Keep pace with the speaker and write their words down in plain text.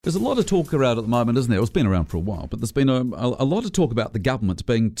There's a lot of talk around at the moment, isn't there? It's been around for a while, but there's been a lot of talk about the government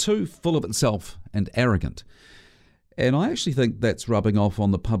being too full of itself and arrogant. And I actually think that's rubbing off on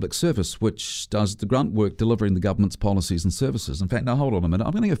the public service, which does the grunt work delivering the government's policies and services. In fact, now hold on a minute,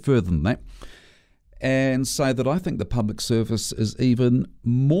 I'm going to go further than that and say that I think the public service is even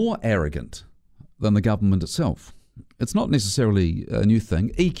more arrogant than the government itself. It's not necessarily a new thing.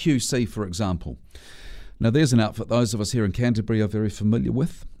 EQC, for example. Now, there's an outfit those of us here in Canterbury are very familiar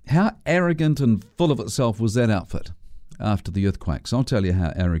with. How arrogant and full of itself was that outfit after the earthquakes? I'll tell you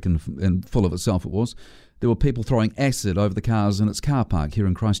how arrogant and full of itself it was. There were people throwing acid over the cars in its car park here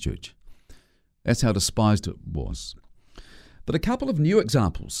in Christchurch. That's how despised it was. But a couple of new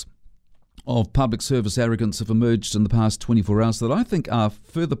examples of public service arrogance have emerged in the past 24 hours that I think are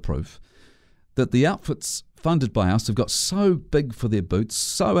further proof that the outfits funded by us have got so big for their boots,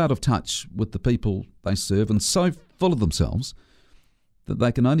 so out of touch with the people they serve, and so full of themselves that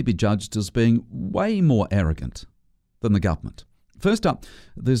they can only be judged as being way more arrogant than the government. First up,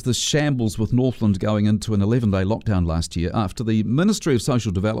 there's the shambles with Northland going into an 11-day lockdown last year after the Ministry of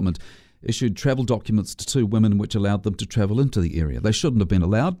Social Development issued travel documents to two women which allowed them to travel into the area. They shouldn't have been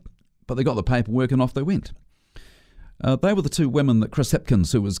allowed, but they got the paperwork and off they went. They were the two women that Chris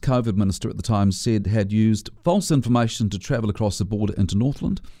Hipkins, who was COVID Minister at the time, said had used false information to travel across the border into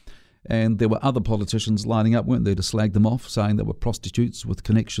Northland. And there were other politicians lining up, weren't there, to slag them off, saying they were prostitutes with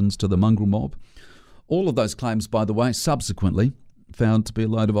connections to the mongrel mob. All of those claims, by the way, subsequently found to be a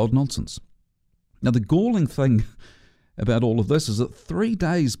load of old nonsense. Now, the galling thing about all of this is that 3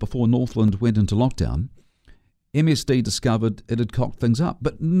 days before Northland went into lockdown, MSD discovered it had cocked things up.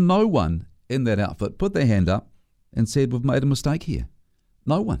 But no one in that outfit put their hand up and said, we've made a mistake here.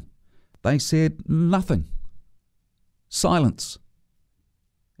 No one. They said nothing. Silence.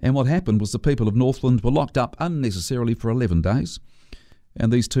 And what happened was the people of Northland were locked up unnecessarily for 11 days.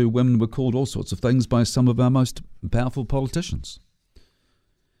 And these two women were called all sorts of things by some of our most powerful politicians.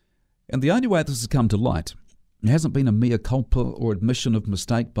 And the only way this has come to light, it hasn't been a mea culpa or admission of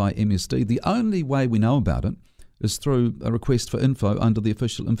mistake by MSD. The only way we know about it is through a request for info under the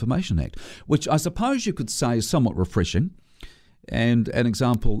Official Information Act, which I suppose you could say is somewhat refreshing and an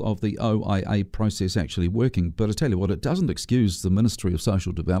example of the OIA process actually working. But I tell you what, it doesn't excuse the Ministry of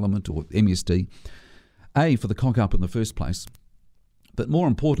Social Development or MSD, A, for the cock-up in the first place, but more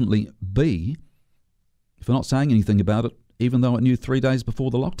importantly, B, for not saying anything about it, even though it knew 3 days before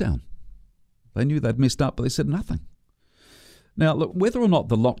the lockdown. They knew they'd messed up, but they said nothing. Now, look, whether or not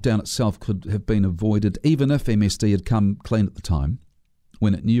the lockdown itself could have been avoided, even if MSD had come clean at the time,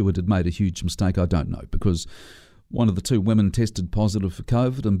 when it knew it had made a huge mistake, I don't know, because one of the two women tested positive for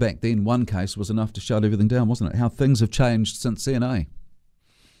COVID, and back then one case was enough to shut everything down, wasn't it? How things have changed since then, eh?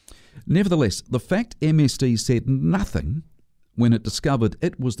 Nevertheless, the fact MSD said nothing when it discovered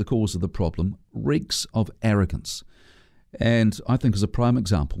it was the cause of the problem reeks of arrogance, and I think is a prime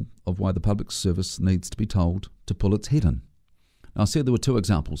example of why the public service needs to be told to pull its head in. Now, I said there were two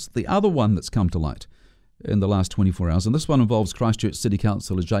examples. The other one that's come to light in the last 24 hours, and this one involves Christchurch City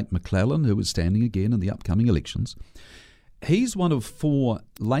Councillor Jake McClellan, who is standing again in the upcoming elections. He's one of 4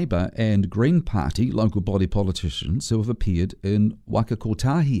 Labour and Green Party local body politicians who have appeared in Waka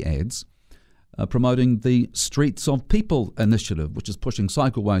Kotahi ads promoting the Streets of People initiative, which is pushing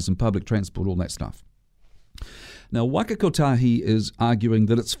cycleways and public transport, all that stuff. Now, Waka Kotahi is arguing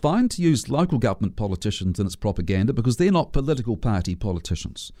that it's fine to use local government politicians in its propaganda because they're not political party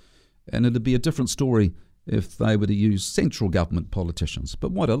politicians. And it'd be a different story if they were to use central government politicians.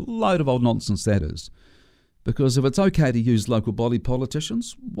 But what a load of old nonsense that is. Because if it's okay to use local body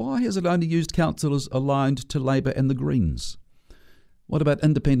politicians, why has it only used councillors aligned to Labour and the Greens? What about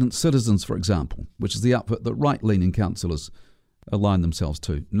independent citizens, for example, which is the outfit that right-leaning councillors align themselves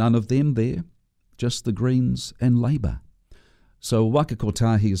to? None of them there, just the Greens and Labour. So Waka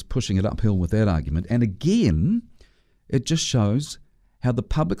Kotahi is pushing it uphill with that argument. And again, it just shows how the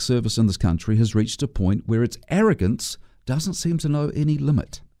public service in this country has reached a point where its arrogance doesn't seem to know any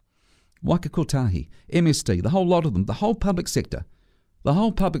limit. Waka Kotahi, MSD, the whole lot of them, the whole public sector, the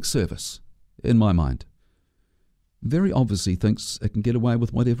whole public service, in my mind, very obviously thinks it can get away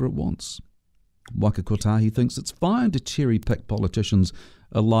with whatever it wants. Waka Kotahi thinks it's fine to cherry-pick politicians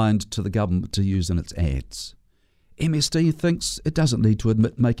aligned to the government to use in its ads. MSD thinks it doesn't need to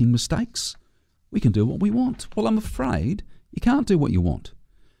admit making mistakes. We can do what we want. Well, I'm afraid you can't do what you want.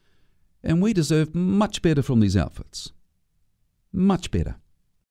 And we deserve much better from these outfits. Much better.